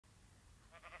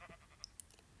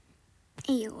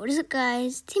Hey, what is up,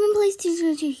 guys? Team and Plays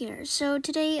 222 here. So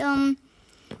today,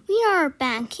 we are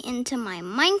back into my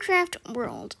Minecraft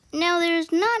world. Now,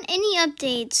 there's not any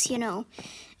updates,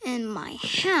 in my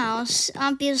house,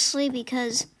 obviously,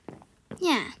 because,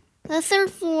 the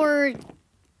third floor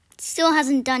still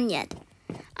hasn't done yet.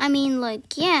 I mean,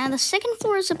 the second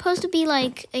floor is supposed to be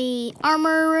like a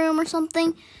armor room or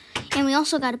something. And we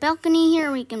also got a balcony here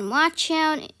where you can watch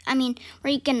out.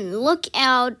 Where you can look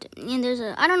out. And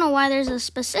I don't know why there's a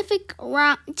specific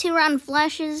two round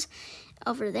flashes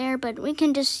over there. But we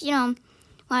can just,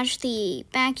 watch the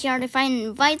backyard. If I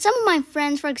invite some of my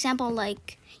friends, for example,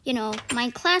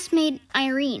 my classmate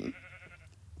Irene,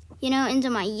 into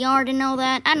my yard and all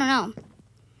that. I don't know.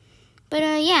 But,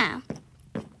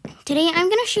 today I'm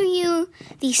going to show you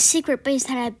the secret base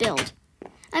that I built.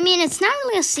 It's not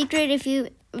really a secret if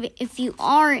you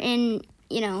are in,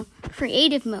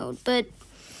 creative mode, but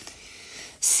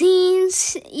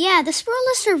since, this world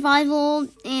is survival,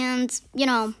 and,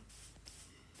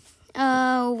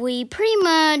 we pretty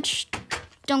much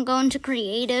don't go into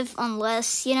creative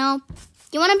unless, you want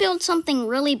to build something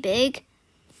really big.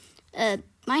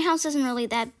 My house isn't really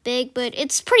that big, but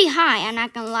it's pretty high, I'm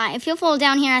not gonna lie. If you fall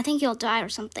down here, I think you'll die or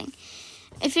something.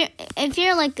 If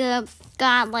you're like a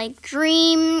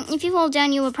dream, if you fall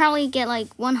down, you would probably get like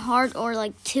 1 heart or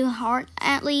 2 heart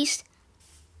at least.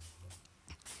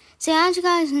 So as you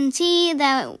guys can see,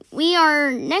 that we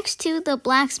are next to the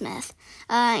blacksmith,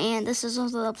 and this is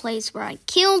also the place where I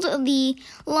killed the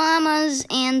llamas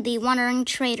and the wandering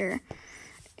trader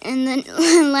in the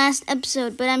last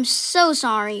episode. But I'm so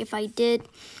sorry if I did.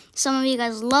 Some of you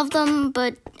guys love them,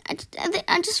 but I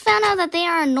just found out that they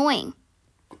are annoying.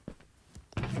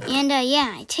 And,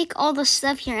 I take all the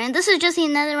stuff here. And this is just the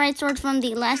netherite sword from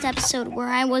the last episode where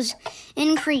I was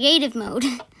in creative mode.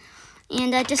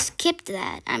 And I just skipped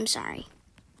that. I'm sorry.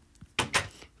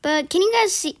 But can you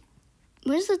guys see?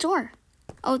 Where's the door?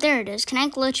 Oh, there it is. Can I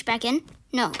glitch back in?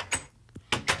 No.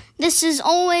 This has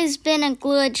always been a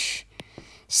glitch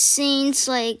since,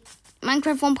 Minecraft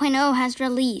 1.0 has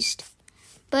released.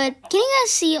 But can you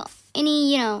guys see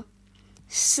any,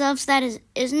 stuff that is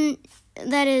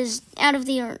out of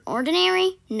the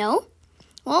ordinary? No?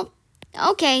 Well,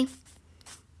 okay.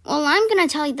 Well, I'm going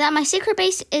to tell you that my secret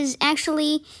base is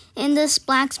actually in this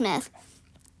blacksmith.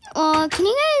 Can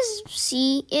you guys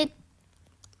see it?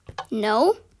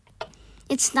 No?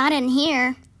 It's not in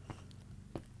here.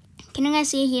 Can you guys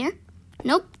see it here?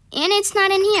 Nope. And it's not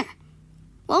in here.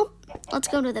 Well, let's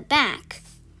go to the back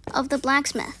of the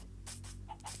blacksmith.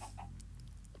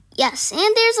 Yes,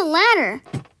 and there's a ladder.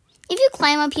 If you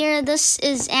climb up here, this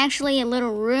is actually a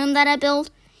little room that I built,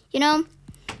 like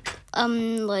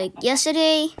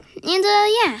yesterday. And,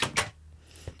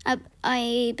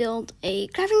 I built a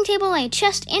crafting table, a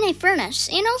chest, and a furnace,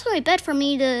 and also a bed for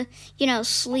me to,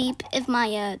 sleep if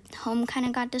my, home kind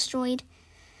of got destroyed.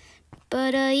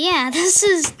 But, this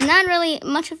is not really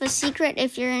much of a secret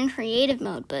if you're in creative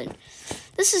mode, but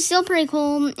this is still pretty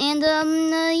cool. And,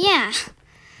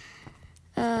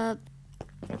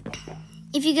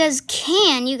 if you guys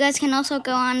can also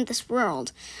go on this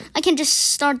world. I can just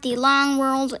start the LAN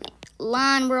world,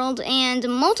 and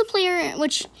multiplayer,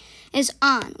 which is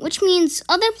on, which means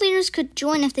other players could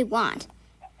join if they want.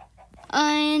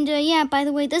 And, by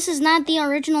the way, this is not the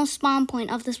original spawn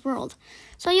point of this world,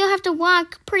 so you'll have to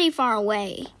walk pretty far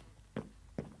away.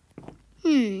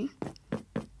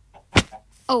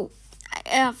 Oh,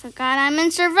 I forgot I'm in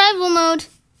survival mode.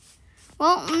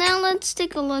 Well, now let's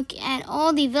take a look at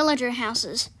all the villager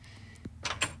houses.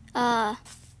 I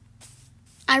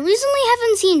recently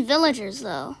haven't seen villagers,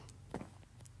 though.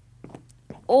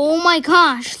 Oh my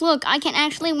gosh, look, I can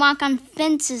actually walk on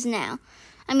fences now.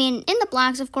 In the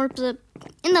blocks, of course,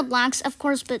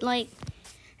 but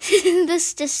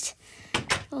this just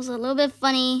was a little bit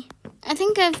funny. I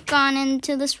think I've gone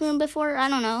into this room before, I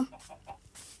don't know.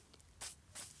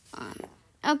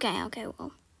 Okay,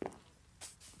 well.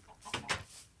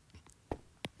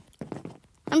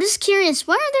 I'm just curious,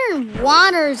 why are there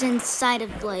waters inside of,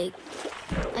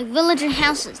 villager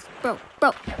houses? Bro,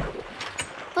 let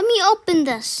me open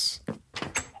this.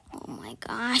 Oh my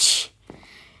gosh.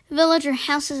 Villager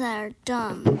houses that are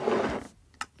dumb.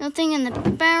 Nothing in the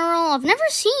barrel. I've never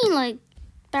seen,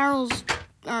 barrels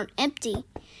are empty.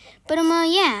 But,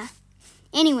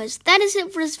 Anyways, that is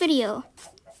it for this video.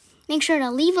 Make sure to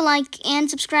leave a like and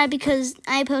subscribe because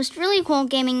I post really cool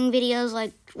gaming videos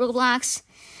like Roblox.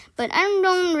 But I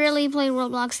don't really play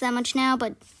Roblox that much now,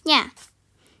 but yeah.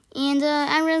 And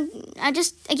I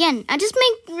just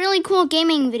make really cool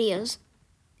gaming videos.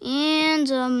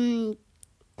 And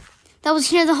that was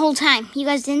here the whole time. You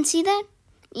guys didn't see that?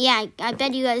 Yeah, I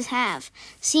bet you guys have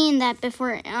seen that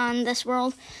before on this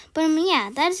world. But yeah,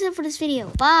 that is it for this video.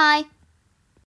 Bye!